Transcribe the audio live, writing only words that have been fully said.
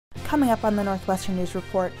Coming up on the Northwestern News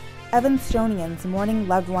Report, Evanstonians mourning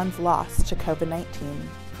loved ones lost to COVID-19.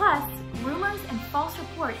 Plus, rumors and false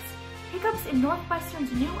reports, hiccups in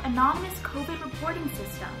Northwestern's new anonymous COVID reporting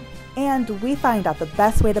system. And we find out the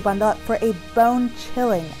best way to bundle up for a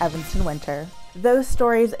bone-chilling Evanston winter. Those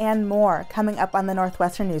stories and more coming up on the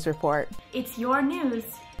Northwestern News Report. It's your news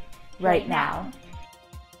right now.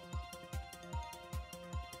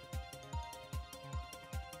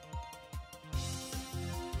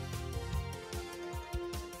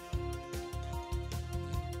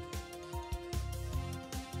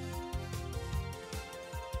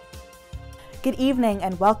 Good evening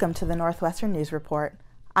and welcome to the Northwestern News Report.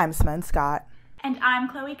 I'm Simone Scott. And I'm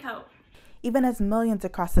Chloe Cope. Even as millions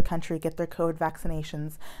across the country get their COVID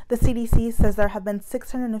vaccinations, the CDC says there have been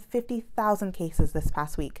 650,000 cases this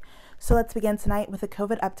past week. So let's begin tonight with a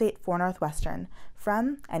COVID update for Northwestern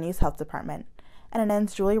from NU's Health Department.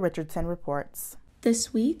 NNN's Julia Richardson reports.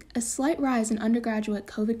 This week, a slight rise in undergraduate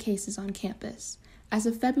COVID cases on campus. As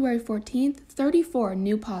of February 14th, 34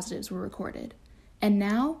 new positives were recorded. And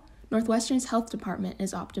now, Northwestern's Health Department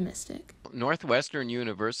is optimistic. Northwestern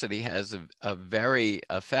University has a very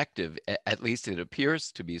effective, at least it appears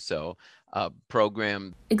to be so,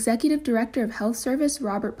 program. Executive Director of Health Service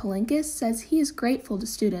Robert Palinkis says he is grateful to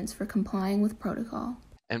students for complying with protocol.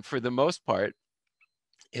 And for the most part,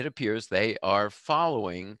 it appears they are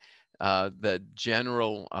following the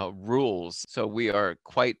general rules. So we are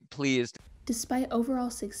quite pleased. Despite overall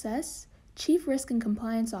success, Chief Risk and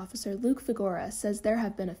Compliance Officer Luke Figura says there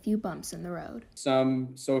have been a few bumps in the road.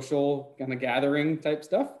 Some social kind of gathering type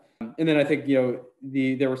stuff. And then I think,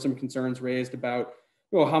 there were some concerns raised about,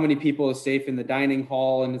 how many people is safe in the dining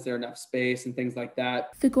hall and is there enough space and things like that.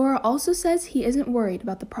 Figura also says he isn't worried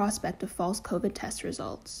about the prospect of false COVID test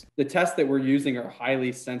results. The tests that we're using are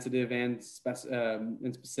highly sensitive and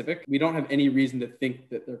specific. We don't have any reason to think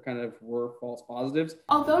that there kind of were false positives.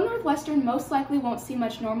 Although Northwestern most likely won't see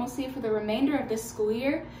much normalcy for the remainder of this school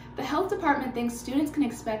year, the health department thinks students can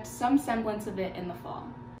expect some semblance of it in the fall.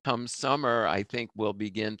 Come summer, I think we'll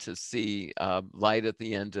begin to see light at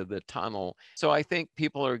the end of the tunnel. So I think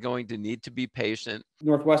people are going to need to be patient.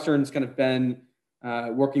 Northwestern's kind of been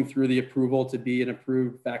working through the approval to be an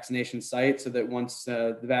approved vaccination site so that once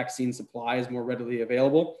the vaccine supply is more readily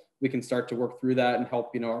available, we can start to work through that and help,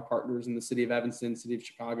 our partners in the city of Evanston, city of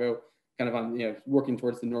Chicago, kind of on, working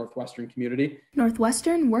towards the Northwestern community.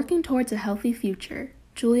 Northwestern working towards a healthy future.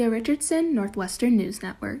 Julia Richardson, Northwestern News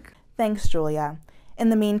Network. Thanks, Julia. In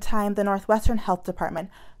the meantime, the Northwestern Health Department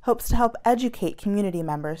hopes to help educate community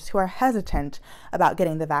members who are hesitant about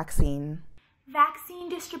getting the vaccine. Vaccine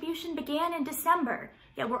distribution began in December,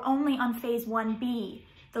 yet we're only on phase 1B.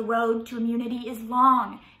 The road to immunity is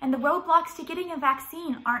long, and the roadblocks to getting a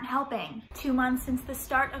vaccine aren't helping. 2 months since the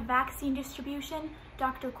start of vaccine distribution,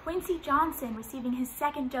 Dr. Quincy Johnson receiving his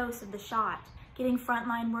second dose of the shot. Getting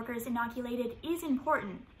frontline workers inoculated is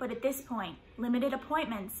important, but at this point, limited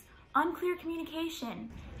appointments, unclear communication,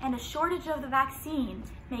 and a shortage of the vaccine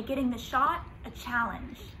make getting the shot a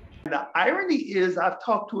challenge. The irony is I've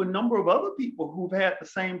talked to a number of other people who've had the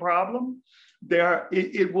same problem.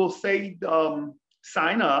 It will say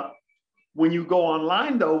sign up. When you go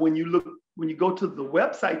online though, when you go to the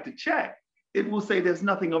website to check, it will say there's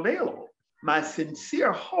nothing available. My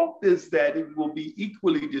sincere hope is that it will be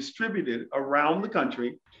equally distributed around the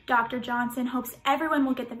country. Dr. Johnson hopes everyone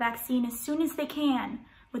will get the vaccine as soon as they can.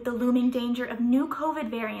 With the looming danger of new COVID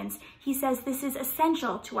variants, he says this is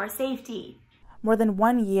essential to our safety. More than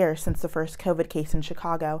 1 year since the first COVID case in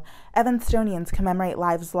Chicago, Evanstonians commemorate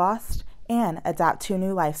lives lost and adapt to a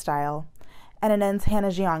new lifestyle. NNN's Hannah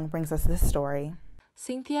Jiang brings us this story.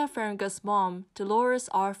 Cynthia Ferenga's mom, Dolores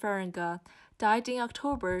R. Ferenga, died in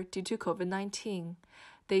October due to COVID-19.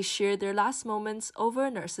 They shared their last moments over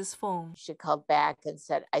a nurse's phone. She called back and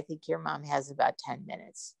said, I think your mom has about 10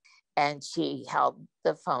 minutes. And she held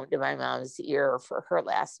the phone to my mom's ear for her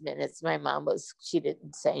last minutes. My mom she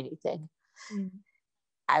didn't say anything.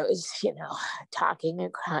 I was, talking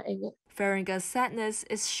and crying. Ferenga's sadness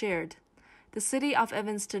is shared. The city of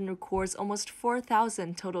Evanston records almost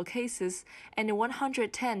 4,000 total cases and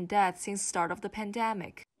 110 deaths since the start of the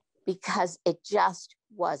pandemic. Because it just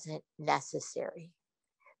wasn't necessary.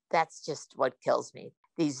 That's just what kills me.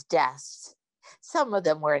 These deaths, some of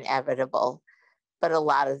them were inevitable, but a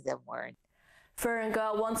lot of them weren't.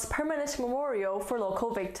 Ferenga wants permanent memorial for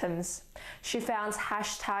local victims. She found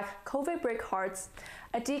hashtag COVID Break Hearts,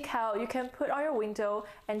 a decal you can put on your window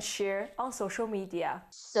and share on social media.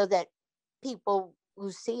 So that people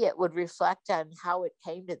who see it would reflect on how it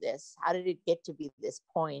came to this. How did it get to be this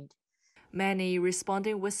point? Many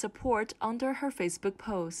responding with support under her Facebook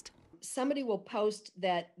post. somebody will post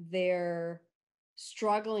that they're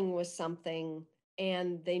struggling with something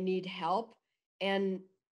and they need help, and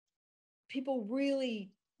people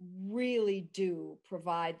really, really do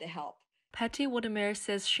provide the help. Patty Woodemere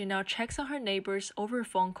says she now checks on her neighbors over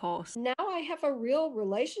phone calls. Now I have a real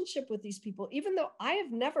relationship with these people, even though I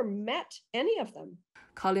have never met any of them.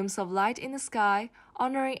 Columns of light in the sky,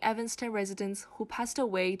 honoring Evanston residents who passed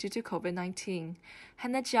away due to COVID-19.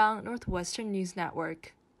 Hannah Jiang, Northwestern News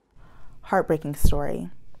Network. Heartbreaking story.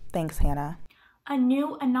 Thanks, Hannah. A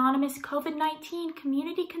new anonymous COVID-19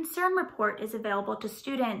 community concern report is available to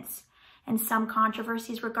students, and some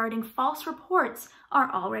controversies regarding false reports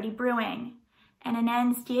are already brewing.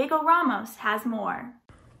 NNN's Diego Ramos has more.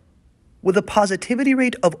 With a positivity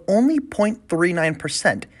rate of only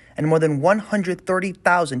 0.39% and more than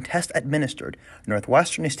 130,000 tests administered,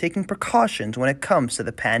 Northwestern is taking precautions when it comes to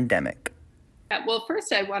the pandemic. Well,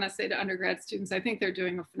 first I want to say to undergrad students, I think they're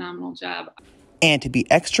doing a phenomenal job. And to be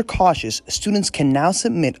extra cautious, students can now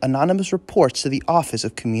submit anonymous reports to the Office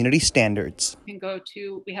of Community Standards. You can go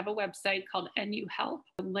to, we have a website called NU Help.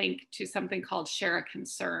 A link to something called Share a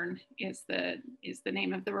Concern is the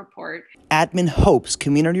name of the report. Admin hopes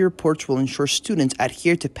community reports will ensure students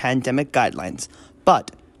adhere to pandemic guidelines, but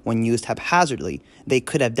when used haphazardly, they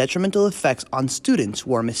could have detrimental effects on students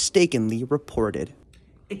who are mistakenly reported.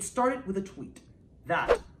 It started with a tweet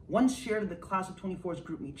that, once shared in the Class of 24's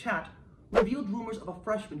GroupMe chat, revealed rumors of a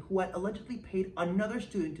freshman who had allegedly paid another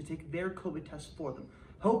student to take their COVID test for them,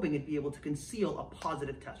 hoping it'd be able to conceal a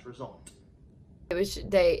positive test result.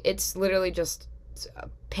 It's literally just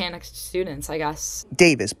panicked students, I guess.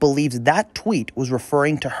 Davis believes that tweet was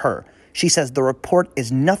referring to her. She says the report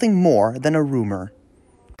is nothing more than a rumor.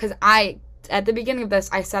 Because at the beginning of this,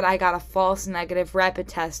 I said I got a false negative rapid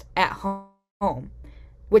test at home,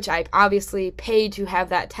 which I obviously paid to have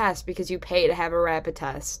that test because you pay to have a rapid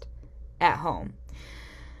test at home.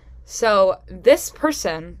 So this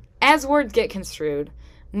person, as words get construed,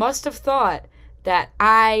 must have thought that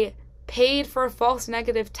I paid for a false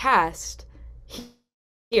negative test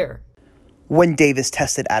here. When Davis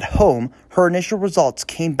tested at home, her initial results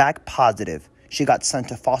came back positive. She got sent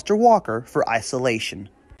to Foster Walker for isolation.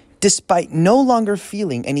 Despite no longer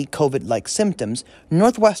feeling any COVID-like symptoms,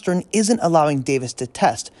 Northwestern isn't allowing Davis to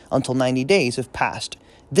test until 90 days have passed.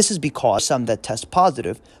 This is because some that test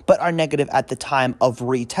positive, but are negative at the time of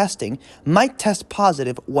retesting, might test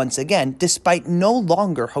positive once again despite no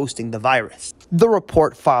longer hosting the virus. The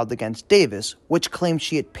report filed against Davis, which claimed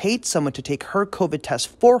she had paid someone to take her COVID test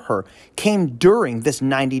for her, came during this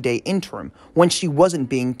 90-day interim when she wasn't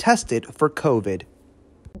being tested for COVID.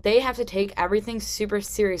 They have to take everything super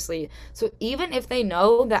seriously. So even if they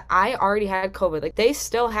know that I already had COVID, they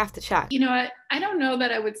still have to check. You know, I don't know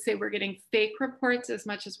that I would say we're getting fake reports as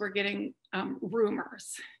much as we're getting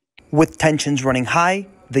rumors. With tensions running high,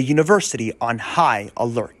 the university on high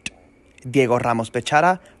alert. Diego Ramos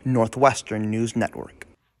Bechara, Northwestern News Network.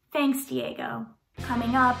 Thanks, Diego.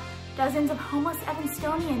 Coming up, dozens of homeless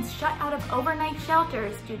Evanstonians shut out of overnight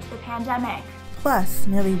shelters due to the pandemic. Plus,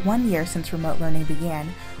 nearly 1 year since remote learning began,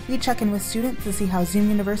 we check in with students to see how Zoom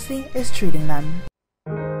University is treating them.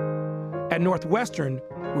 At Northwestern,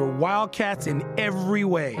 we're wildcats in every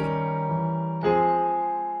way.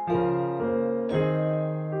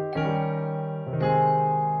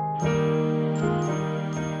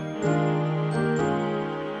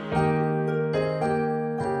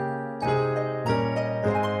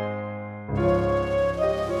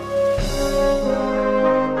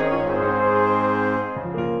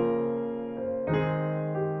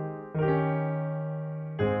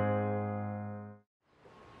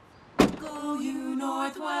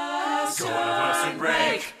 Northwestern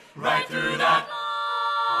break right through that.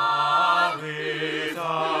 With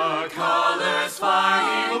our colors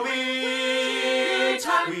flying,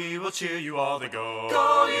 we will cheer you all to go.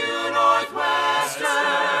 Go you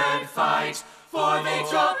Northwestern, fight for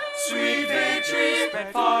victory, sweet victory,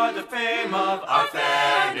 for the fame of our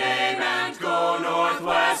fair name, and go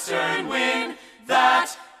Northwestern, win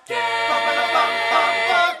that game.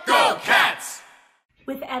 Go Cats!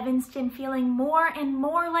 With Evanston feeling more and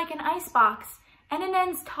more like an icebox,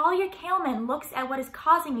 NNN's Talia Kailman looks at what is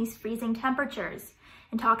causing these freezing temperatures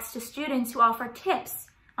and talks to students who offer tips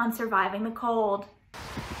on surviving the cold.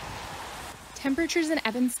 Temperatures in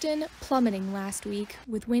Evanston plummeting last week,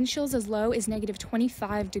 with wind chills as low as negative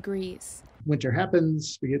 25 degrees. Winter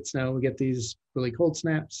happens, we get snow, we get these really cold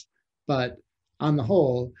snaps, but on the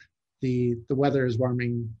whole, the weather is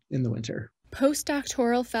warming in the winter.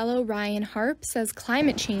 Postdoctoral fellow Ryan Harp says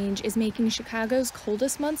climate change is making Chicago's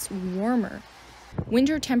coldest months warmer.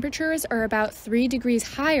 Winter temperatures are about 3 degrees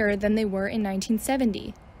higher than they were in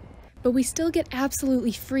 1970. but we still get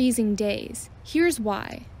absolutely freezing days. Here's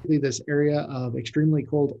why. This area of extremely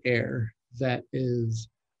cold air that is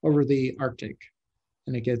over the Arctic,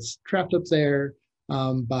 and it gets trapped up there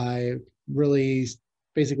by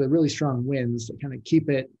basically really strong winds that kind of keep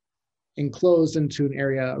it enclosed into an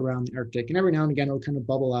area around the Arctic. And every now and again, it'll kind of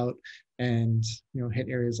bubble out and hit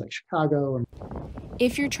areas like Chicago.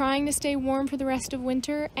 If you're trying to stay warm for the rest of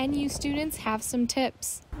winter, NU students have some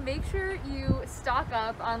tips. Make sure you stock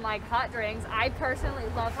up on like hot drinks. I personally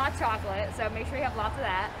love hot chocolate, so make sure you have lots of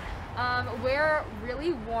that. Wear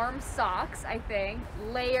really warm socks, I think.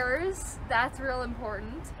 Layers, that's real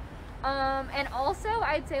important. And also,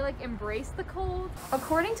 I'd say like embrace the cold.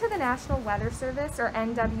 According to the National Weather Service, or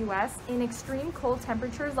NWS, in extreme cold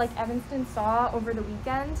temperatures like Evanston saw over the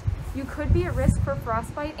weekend, you could be at risk for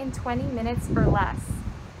frostbite in 20 minutes or less.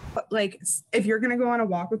 Like, if you're gonna go on a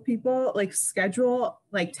walk with people, like schedule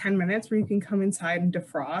like 10 minutes where you can come inside and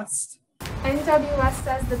defrost. NWS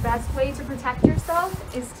says the best way to protect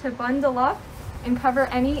yourself is to bundle up and cover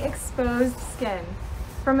any exposed skin.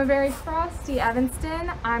 From a very frosty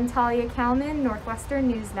Evanston, I'm Talia Kalman, Northwestern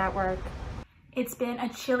News Network. It's been a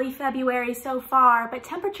chilly February so far, but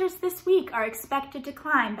temperatures this week are expected to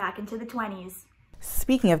climb back into the 20s.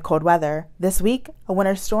 Speaking of cold weather, this week, a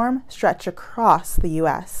winter storm stretched across the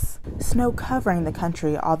U.S. Snow covering the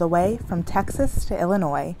country all the way from Texas to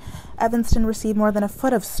Illinois. Evanston received more than a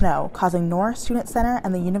foot of snow, causing North Student Center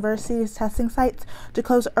and the university's testing sites to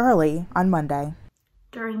close early on Monday.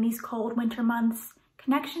 During these cold winter months,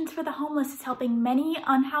 Connections for the Homeless is helping many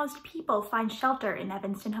unhoused people find shelter in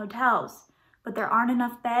Evanston hotels, but there aren't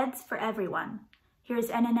enough beds for everyone. Here's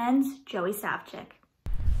NNN's Joey Savchik.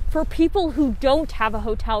 For people who don't have a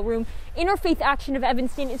hotel room, Interfaith Action of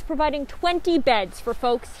Evanston is providing 20 beds for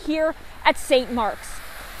folks here at St. Mark's.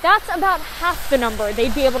 That's about half the number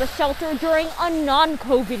they'd be able to shelter during a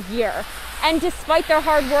non-COVID year. And despite their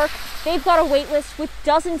hard work, they've got a wait list with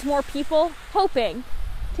dozens more people hoping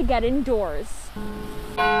to get indoors.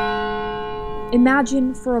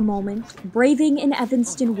 Imagine for a moment braving an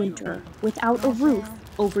Evanston winter without a roof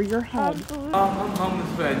over your head. I'm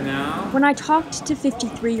homeless right now. When I talked to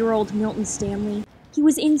 53-year-old Milton Stanley, he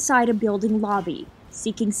was inside a building lobby,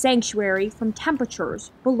 seeking sanctuary from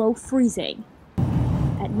temperatures below freezing.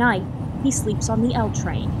 At night, he sleeps on the L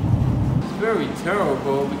train. It's very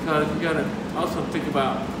terrible because you gotta also think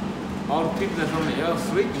about all the people that's on the L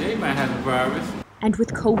sleeping, they might have the virus. And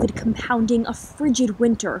with COVID compounding a frigid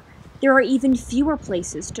winter, there are even fewer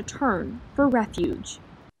places to turn for refuge.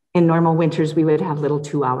 In normal winters, we would have little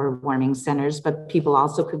 2-hour warming centers, but people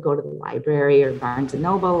also could go to the library or Barnes &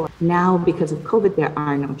 Noble. Now, because of COVID, there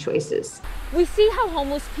are no choices. We see how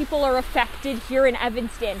homeless people are affected here in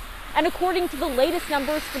Evanston. And according to the latest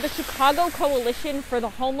numbers for the Chicago Coalition for the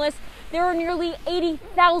Homeless, there are nearly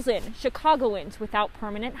 80,000 Chicagoans without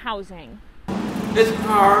permanent housing. It's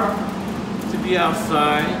hard to be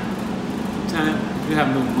outside. Sometimes you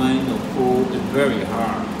have no money, no food. It's very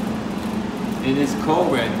hard. And it's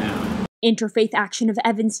cold right now. Interfaith Action of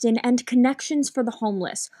Evanston and Connections for the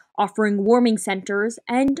Homeless, offering warming centers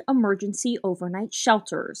and emergency overnight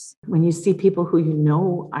shelters. When you see people who you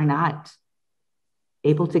know are not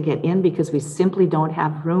able to get in because we simply don't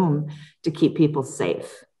have room to keep people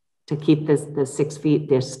safe, to keep the 6 feet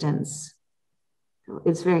distance,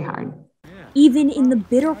 it's very hard. Even in the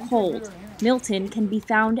bitter cold, Milton can be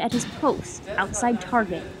found at his post outside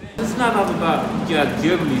Target. It's not all about you gotta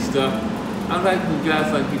give me stuff. I like when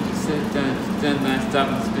guys like you just sit down, stand there, stop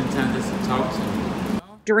and spend time just to talk to me.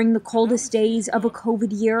 During the coldest days of a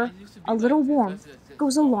COVID year, a little warmth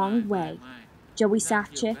goes a long way. Joey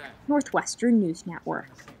Savchik, Northwestern News Network.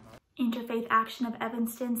 Interfaith Action of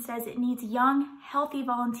Evanston says it needs young, healthy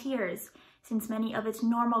volunteers, since many of its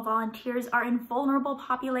normal volunteers are in vulnerable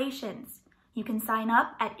populations. You can sign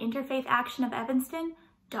up at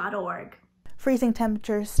interfaithactionofevanston.org. Freezing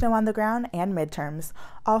temperatures, snow on the ground, and midterms.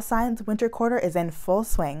 All signs winter quarter is in full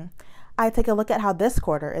swing. I take a look at how this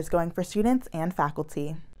quarter is going for students and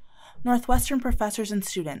faculty. Northwestern professors and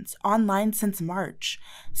students, online since March.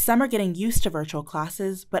 Some are getting used to virtual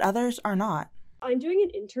classes, but others are not. I'm doing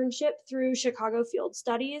an internship through Chicago Field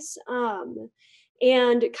Studies, and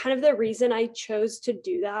kind of the reason I chose to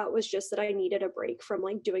do that was just that I needed a break from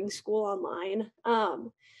like doing school online.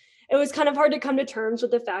 It was kind of hard to come to terms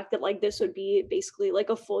with the fact that like this would be basically like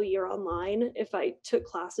a full year online if I took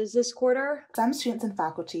classes this quarter. Some students and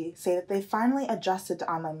faculty say that they finally adjusted to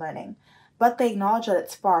online learning, but they acknowledge that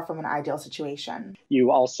it's far from an ideal situation.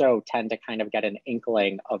 You also tend to kind of get an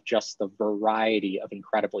inkling of just the variety of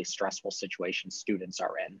incredibly stressful situations students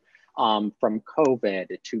are in, from COVID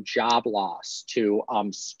to job loss to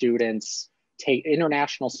students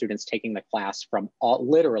international students taking the class from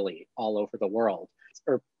literally all over the world.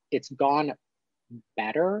 It's gone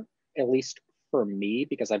better, at least for me,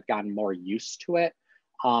 because I've gotten more used to it.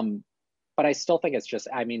 But I still think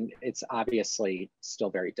it's obviously still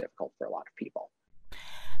very difficult for a lot of people.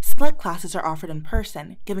 Select classes are offered in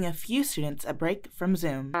person, giving a few students a break from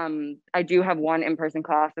Zoom. I do have one in-person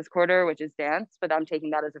class this quarter, which is dance, but I'm taking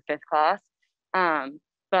that as a 5th class.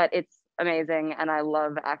 But it's amazing, and I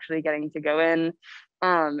love actually getting to go in.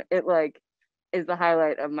 It is the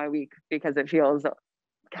highlight of my week because it feels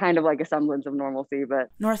kind of like a semblance of normalcy. But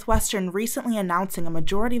Northwestern recently announcing a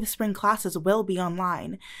majority of spring classes will be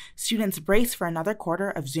online. Students brace for another quarter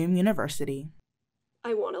of Zoom University.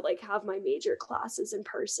 I want to have my major classes in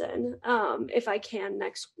person if I can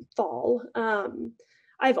next fall.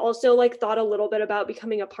 I've also thought a little bit about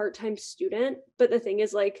becoming a part-time student, but the thing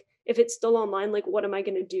is if it's still online, what am I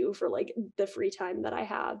going to do for the free time that I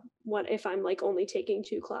have? What if I'm only taking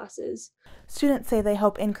 2 classes? Students say they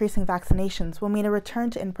hope increasing vaccinations will mean a return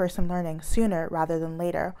to in-person learning sooner rather than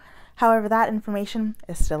later. However, that information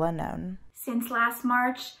is still unknown. Since last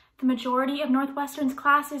March, the majority of Northwestern's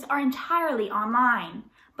classes are entirely online.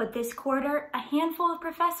 But this quarter, a handful of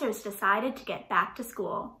professors decided to get back to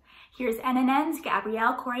school. Here's NNN's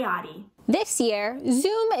Gabrielle Coriati. This year,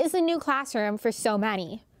 Zoom is the new classroom for so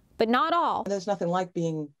many, but not all. There's nothing like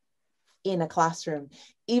being in a classroom.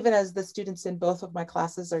 Even as the students in both of my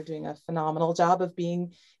classes are doing a phenomenal job of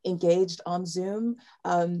being engaged on Zoom,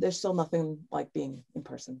 there's still nothing like being in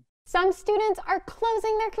person. Some students are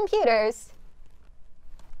closing their computers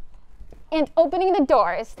and opening the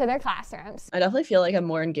doors to their classrooms. I definitely feel like I'm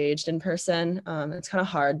more engaged in person. It's kind of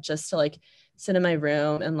hard just to sit in my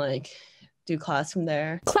room and do class from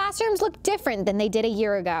there. Classrooms look different than they did a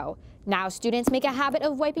year ago. Now students make a habit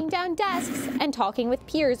of wiping down desks and talking with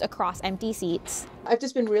peers across empty seats. I've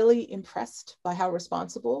just been really impressed by how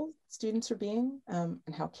responsible students are being and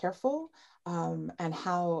how careful and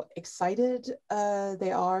how excited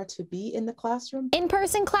they are to be in the classroom.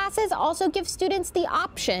 In-person classes also give students the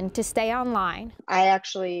option to stay online. I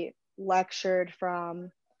actually lectured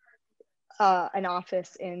from an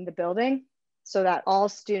office in the building so that all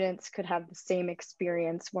students could have the same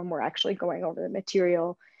experience when we're actually going over the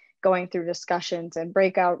material, going through discussions and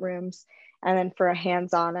breakout rooms. And then for a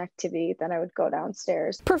hands-on activity, then I would go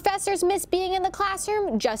downstairs. Professors miss being in the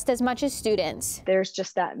classroom just as much as students. There's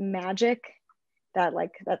just that magic, that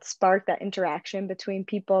spark, that interaction between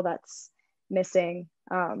people that's missing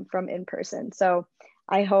from in person. So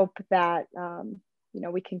I hope that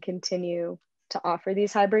we can continue to offer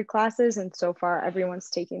these hybrid classes, and so far everyone's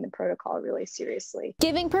taking the protocol really seriously.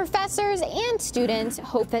 Giving professors and students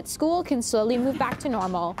hope that school can slowly move back to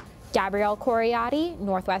normal. Gabrielle Coriati,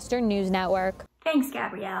 Northwestern News Network. Thanks,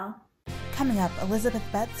 Gabrielle. Coming up, Elizabeth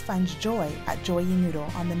Betts finds joy at Joy You Noodle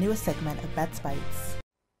on the newest segment of Betts Bites.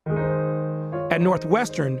 At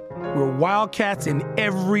Northwestern, we're wildcats in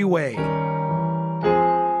every way.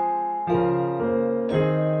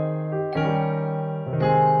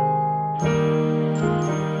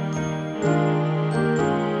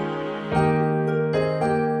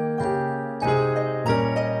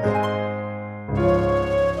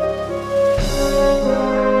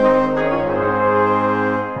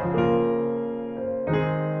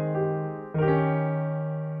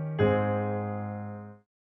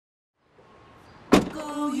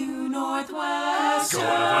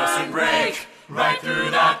 Northwestern break right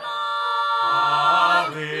through that.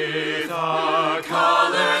 With our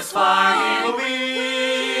colors flying,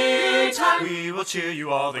 we will cheer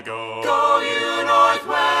you all to go. Go you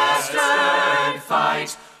Northwestern, fight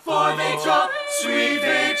for victory, sweet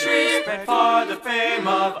victory, spread for the fame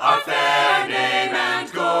of our fair name,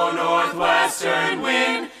 and go Northwestern,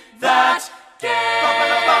 win that game.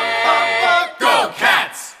 Go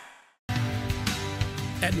Cats!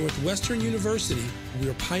 At Northwestern University, we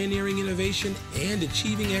are pioneering innovation and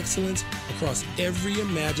achieving excellence across every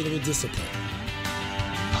imaginable discipline.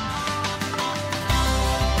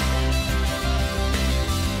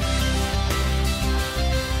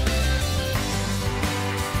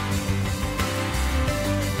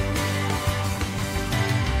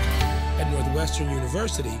 At Northwestern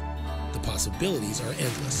University, the possibilities are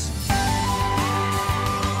endless.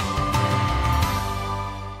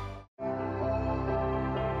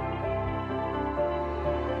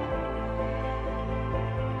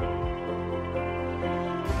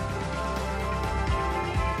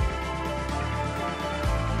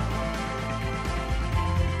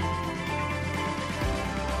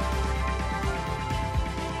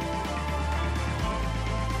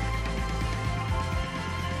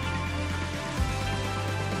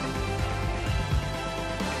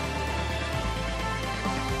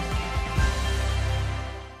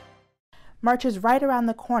 March is right around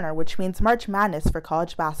the corner, which means March Madness for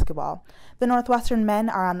college basketball. The Northwestern men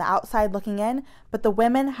are on the outside looking in, but the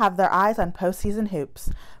women have their eyes on postseason hoops.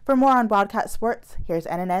 For more on Wildcat Sports, here's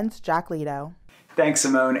NNN's Jack Leto. Thanks,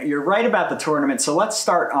 Simone. You're right about the tournament, so let's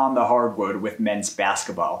start on the hardwood with men's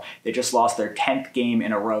basketball. They just lost their 10th game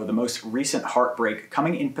in a row, the most recent heartbreak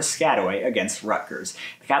coming in Piscataway against Rutgers.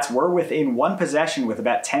 The Cats were within one possession with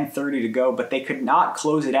about 10:30 to go, but they could not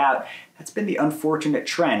close it out. That's been the unfortunate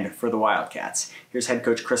trend for the Wildcats. Here's head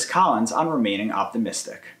coach Chris Collins on remaining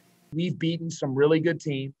optimistic. We've beaten some really good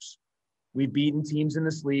teams. We've beaten teams in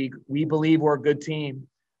this league. We believe we're a good team.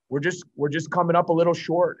 We're just coming up a little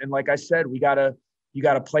short. And like I said, you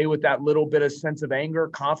gotta play with that little bit of sense of anger,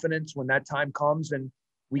 confidence when that time comes, and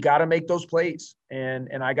we gotta make those plays. And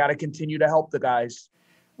I gotta continue to help the guys.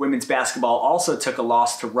 Women's basketball also took a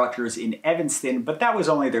loss to Rutgers in Evanston, but that was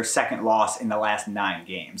only their second loss in the last 9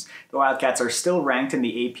 games. The Wildcats are still ranked in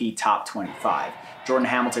the AP Top 25. Jordan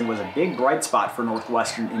Hamilton was a big bright spot for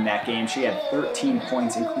Northwestern in that game. She had 13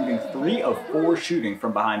 points, including 3 of 4 shooting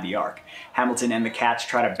from behind the arc. Hamilton and the Cats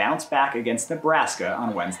try to bounce back against Nebraska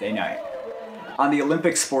on Wednesday night. On the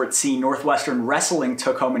Olympic sports scene, Northwestern Wrestling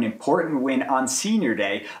took home an important win on Senior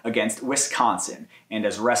Day against Wisconsin. And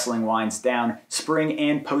as wrestling winds down, spring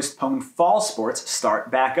and postponed fall sports start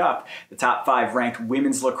back up. The top 5 ranked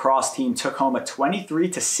women's lacrosse team took home a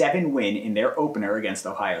 23-7 win in their opener against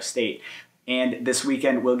Ohio State. And this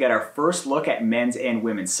weekend, we'll get our first look at men's and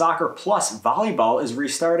women's soccer, plus volleyball is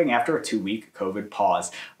restarting after a 2-week COVID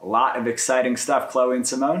pause. A lot of exciting stuff, Chloe and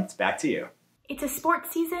Simone. It's back to you. It's a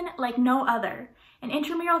sports season like no other, and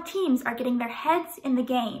intramural teams are getting their heads in the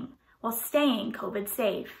game while staying COVID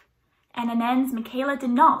safe. NNN's Michaela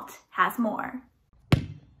Denault has more.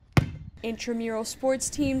 Intramural sports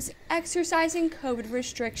teams exercising COVID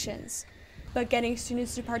restrictions, but getting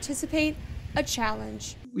students to participate, a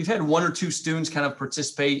challenge. We've had 1 or 2 students kind of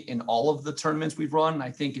participate in all of the tournaments we've run. I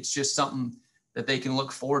think it's just something that they can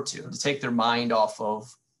look forward to take their mind off of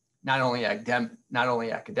not only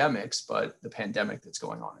academics, but the pandemic that's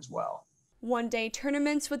going on as well. One-day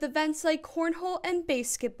tournaments with events like cornhole and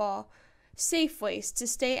basketball, safe ways to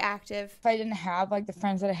stay active. If I didn't have like the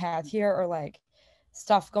friends that I have here or like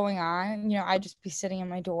stuff going on, I'd just be sitting in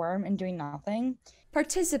my dorm and doing nothing.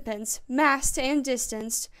 Participants, masked and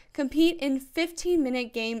distanced, compete in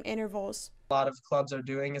 15-minute game intervals. A lot of clubs are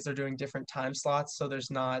doing is they're doing different time slots, so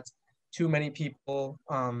there's not too many people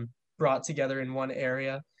brought together in one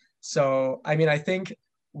area. So, I think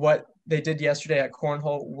what they did yesterday at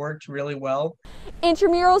Cornhole worked really well.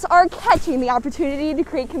 Intramurals are catching the opportunity to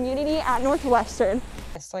create community at Northwestern.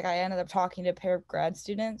 It's like I ended up talking to a pair of grad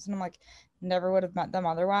students, and I'm like, never would have met them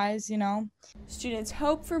otherwise, Students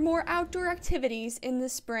hope for more outdoor activities in the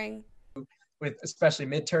spring. With especially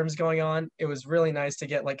midterms going on, it was really nice to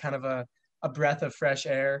get like kind of a breath of fresh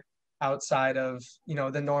air outside of,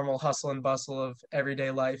 the normal hustle and bustle of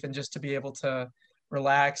everyday life, and just to be able to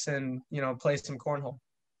relax and, play some cornhole.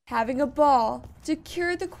 Having a ball to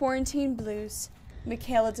cure the quarantine blues.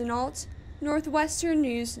 Michaela Denault, Northwestern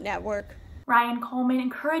News Network. Ryan Coleman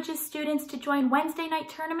encourages students to join Wednesday night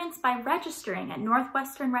tournaments by registering at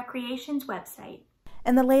Northwestern Recreation's website.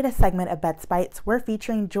 In the latest segment of Bet's Bites, we're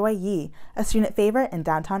featuring Joy Yee, a student favorite in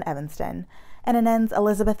downtown Evanston. NNN's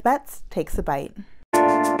Elizabeth Betts takes a bite.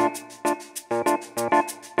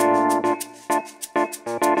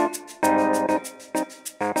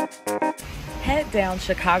 Head down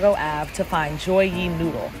Chicago Ave to find Joy Yee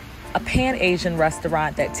Noodle, a Pan-Asian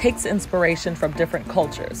restaurant that takes inspiration from different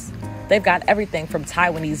cultures. They've got everything from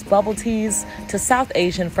Taiwanese bubble teas to South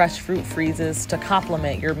Asian fresh fruit freezes to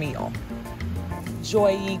complement your meal.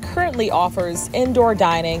 Joy Yee currently offers indoor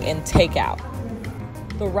dining and takeout.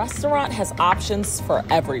 The restaurant has options for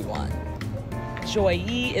everyone. Joy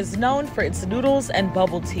Yee is known for its noodles and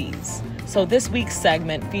bubble teas, so this week's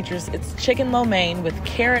segment features its chicken lo mein with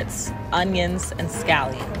carrots, onions, and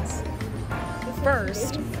scallions.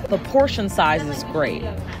 First, the portion size is great.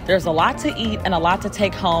 There's a lot to eat and a lot to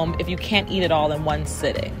take home if you can't eat it all in one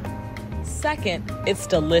sitting. Second, it's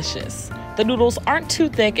delicious. The noodles aren't too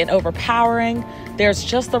thick and overpowering. There's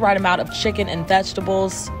just the right amount of chicken and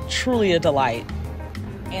vegetables. Truly a delight.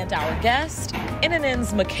 And our guest,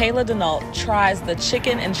 NNN's Michaela Denault, tries the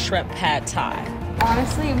chicken and shrimp pad thai.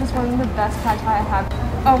 Honestly, it was one of the best pad thai I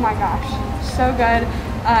have. Oh my gosh, so good.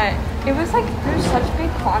 It was like, there's such big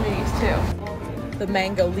quantities too. The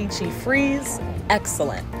mango lychee freeze,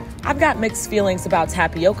 excellent. I've got mixed feelings about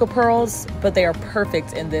tapioca pearls, but they are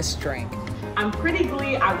perfect in this drink. I'm pretty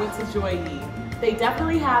glee I went to Joy Yee. They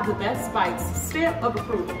definitely have the Bet's Bites stamp of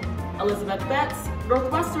approval. Elizabeth Betts,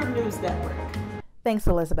 Northwestern News Network. Thanks,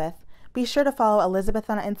 Elizabeth. Be sure to follow Elizabeth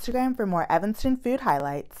on Instagram for more Evanston food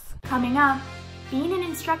highlights. Coming up, being an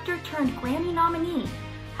instructor turned Grammy nominee,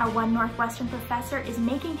 how one Northwestern professor is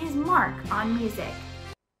making his mark on music.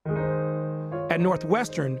 At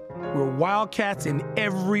Northwestern, we're Wildcats in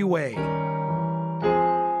every way.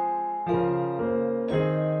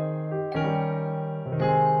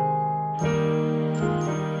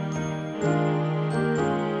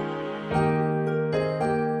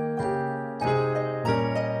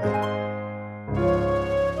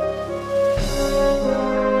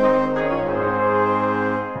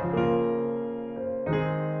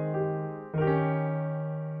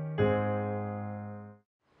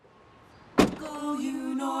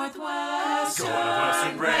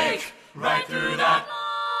 Northwestern, break right through that.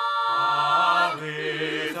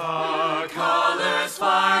 With our colors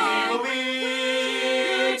flying,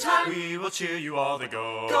 we will cheer you all the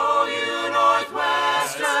go. Go you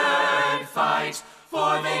Northwestern, fight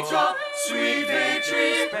for victory, sweet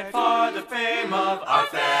victory, for the fame of our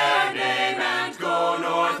fair name, and go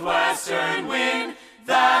Northwestern, win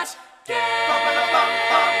that game.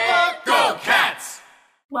 Go Cats!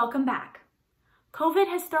 Welcome back. COVID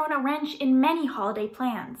has thrown a wrench in many holiday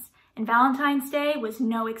plans, and Valentine's Day was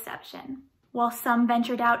no exception. While some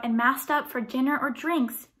ventured out and masked up for dinner or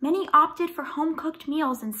drinks, many opted for home-cooked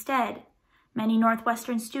meals instead. Many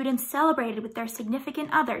Northwestern students celebrated with their significant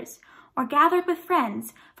others or gathered with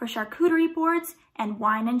friends for charcuterie boards and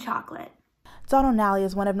wine and chocolate. Donald Nally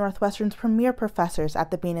is one of Northwestern's premier professors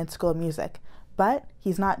at the Bienen School of Music, but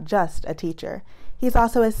he's not just a teacher. He's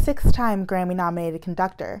also a 6-time Grammy-nominated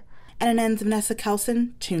conductor. NNN's Vanessa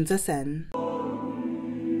Kelson tunes us in.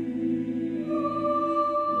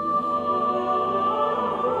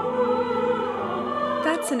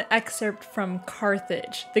 That's an excerpt from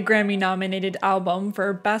Carthage, the Grammy-nominated album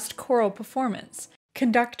for Best Choral Performance.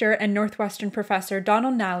 Conductor and Northwestern professor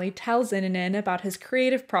Donald Nally tells NNN about his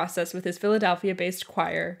creative process with his Philadelphia-based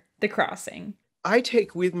choir, The Crossing. I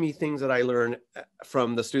take with me things that I learn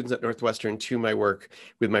from the students at Northwestern to my work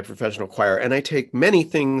with my professional choir. And I take many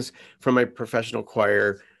things from my professional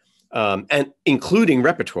choir, and including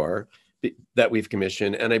repertoire that we've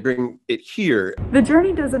commissioned, and I bring it here. The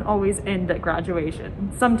journey doesn't always end at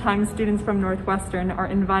graduation. Sometimes students from Northwestern are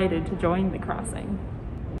invited to join The Crossing.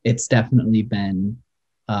 It's definitely been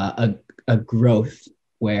a growth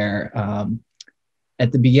where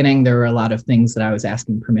at the beginning, there were a lot of things that I was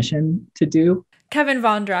asking permission to do. Kevin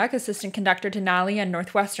Vondrak, assistant conductor to Nally and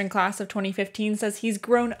Northwestern class of 2015, says he's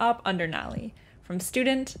grown up under Nally, from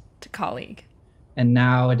student to colleague. And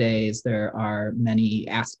nowadays, there are many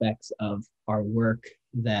aspects of our work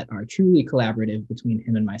that are truly collaborative between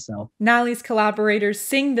him and myself. Nally's collaborators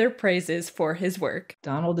sing their praises for his work.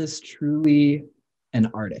 Donald is truly an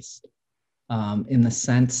artist in the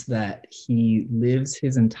sense that he lives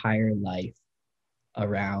his entire life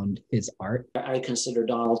around his art. I consider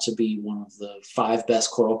Donald to be one of the 5 best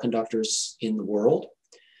choral conductors in the world.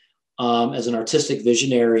 As an artistic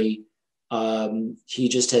visionary, he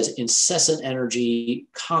just has incessant energy,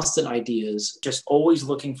 constant ideas. Just always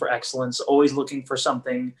looking for excellence, always looking for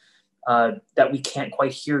something that we can't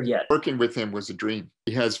quite hear yet. Working with him was a dream.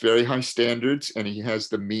 He has very high standards and he has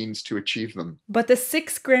the means to achieve them. But the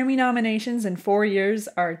 6 Grammy nominations in 4 years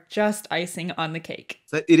are just icing on the cake.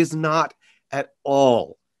 It is not at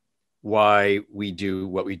all why we do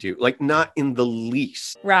what we do, like not in the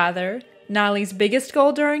least. Rather, Nally's biggest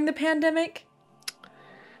goal during the pandemic?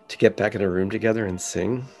 To get back in a room together and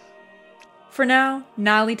sing. For now,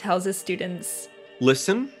 Nally tells his students,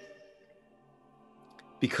 listen,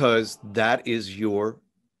 because that is your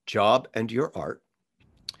job and your art.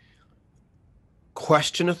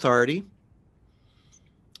 Question authority,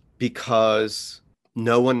 because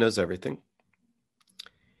no one knows everything.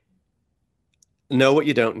 Know what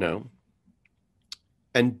you don't know,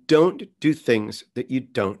 and don't do things that you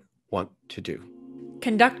don't want to do.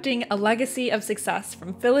 Conducting a legacy of success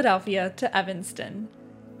from Philadelphia to Evanston.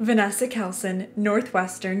 Vanessa Kelson,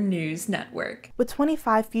 Northwestern News Network. With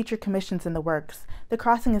 25 future commissions in the works, The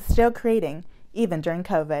Crossing is still creating, even during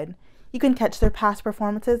COVID. You can catch their past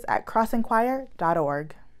performances at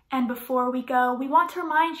crossingchoir.org. And before we go, we want to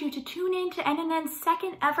remind you to tune in to NNN's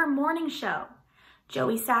second ever morning show.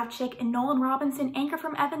 Joey Savchik and Nolan Robinson anchor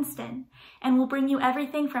from Evanston, and will bring you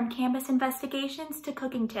everything from campus investigations to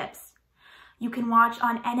cooking tips. You can watch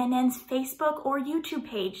on NNN's Facebook or YouTube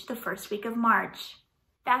page the first week of March.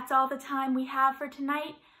 That's all the time we have for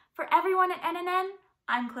tonight. For everyone at NNN,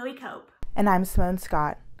 I'm Chloe Cope. And I'm Simone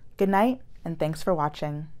Scott. Good night, and thanks for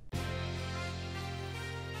watching.